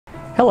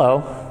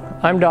Hello,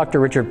 I'm Dr.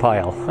 Richard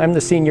Pyle. I'm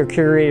the Senior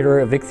Curator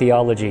of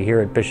Ichthyology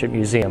here at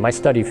BishopMuseum. I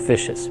study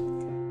fishes.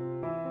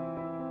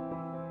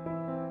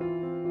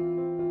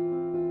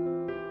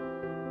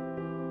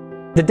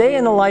 The day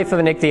in the life of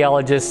an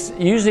ichthyologist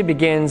usually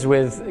begins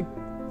with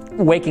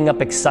waking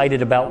up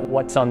excited about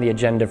what's on the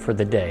agenda for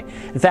the day.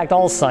 In fact,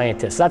 all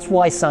scientists, that's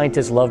why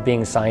scientists love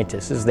being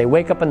scientists, is they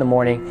wake up in the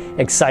morning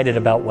excited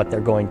about what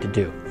they're going to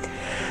do.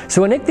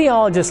 So an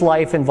ichthyologist's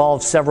life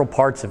involves several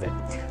parts of it.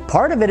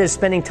 Part of it is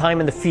spending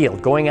time in the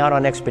field, going out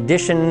on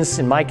expeditions,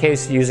 in my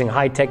case using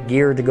high-tech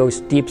gear to go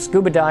deep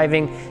scuba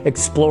diving,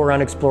 explore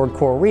unexplored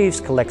coral reefs,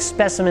 collect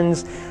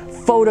specimens,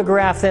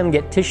 photograph them,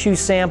 get tissue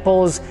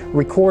samples,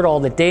 record all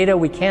the data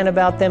we can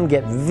about them,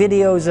 get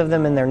videos of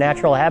them in their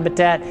natural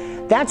habitat.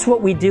 That's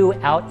what we do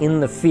out in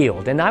the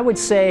field. And I would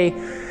say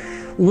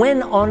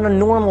when on a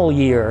normal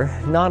year,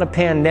 not a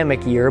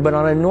pandemic year, but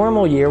on a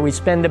normal year, we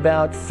spend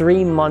about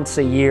 3 months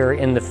a year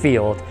in the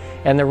field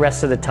and the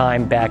rest of the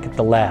time back at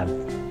the lab.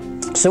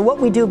 So what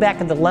we do back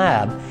at the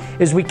lab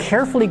is we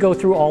carefully go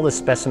through all the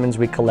specimens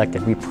we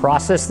collected. We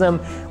process them,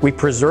 we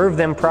preserve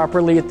them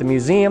properly at the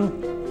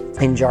museum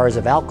in jars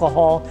of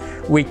alcohol.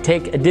 We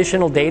take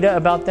additional data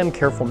about them,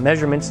 careful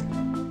measurements.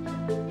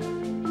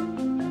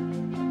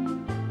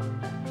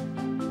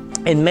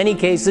 In many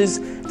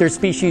cases, they're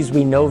species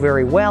we know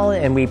very well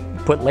and we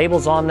put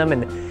labels on them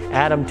and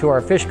add them to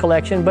our fish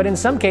collection, but in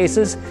some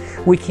cases,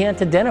 we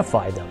can't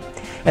identify them.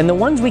 And the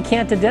ones we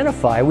can't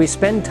identify, we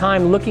spend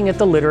time looking at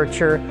the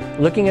literature,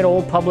 looking at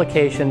old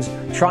publications,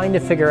 trying to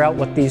figure out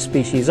what these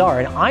species are.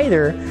 And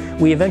either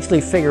we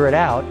eventually figure it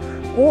out,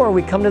 or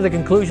we come to the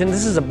conclusion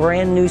this is a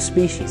brand new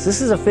species.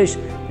 This is a fish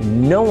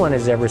no one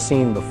has ever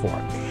seen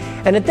before.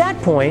 And at that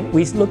point,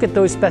 we look at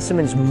those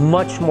specimens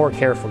much more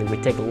carefully. We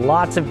take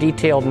lots of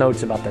detailed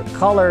notes about their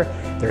color,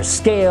 their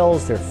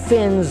scales, their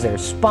fins, their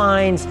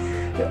spines,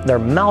 their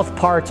mouth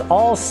parts,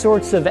 all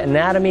sorts of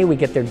anatomy. We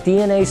get their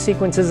DNA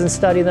sequences and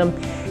study them.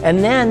 And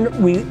then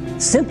we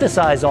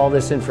synthesize all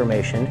this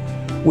information.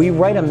 We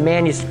write a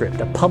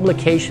manuscript, a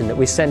publication that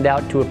we send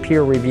out to a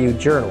peer-reviewed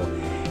journal.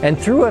 And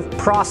through a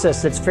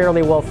process that's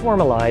fairly well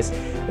formalized,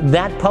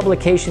 that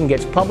publication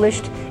gets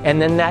published,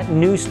 and then that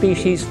new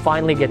species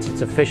finally gets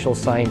its official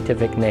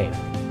scientific name.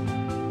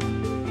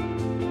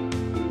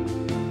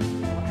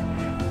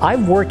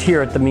 I've worked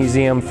here at the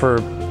museum for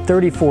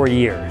 34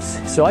 years,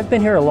 so I've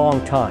been here a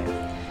long time.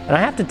 And I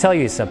have to tell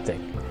you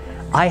something.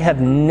 I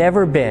have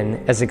never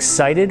been as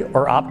excited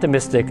or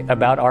optimistic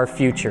about our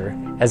future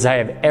as I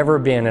have ever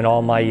been in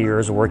all my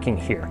years working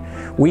here.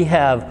 We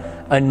have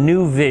a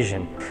new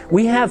vision.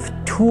 We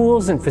have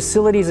tools and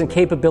facilities and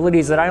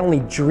capabilities that I only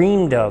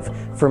dreamed of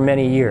for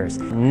many years.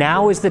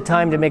 Now is the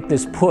time to make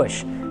this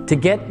push to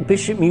get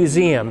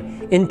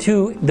BishopMuseum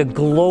into the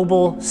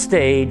global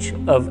stage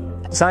of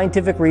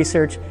scientific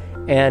research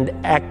and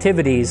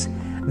activities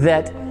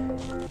that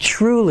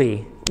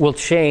truly will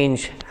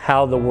change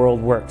how the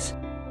world works.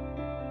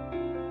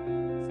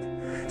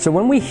 So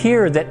when we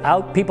hear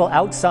that people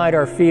outside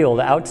our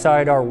field,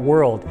 outside our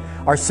world,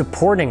 are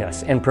supporting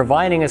us and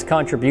providing us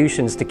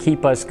contributions to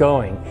keep us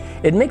going,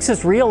 it makes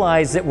us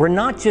realize that we're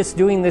not just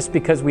doing this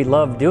because we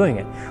love doing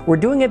it. We're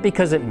doing it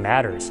because it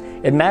matters.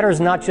 It matters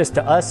not just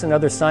to us and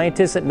other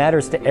scientists, it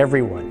matters to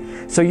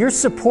everyone. So your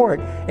support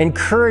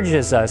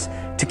encourages us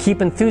to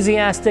keep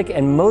enthusiastic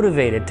and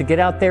motivated to get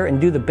out there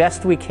and do the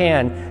best we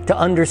can to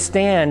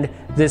understand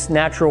this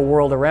natural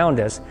world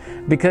around us,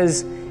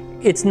 because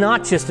it's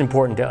not just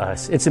important to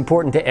us, it's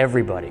important to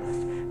everybody.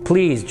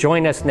 Please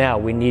join us now.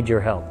 We need your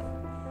help.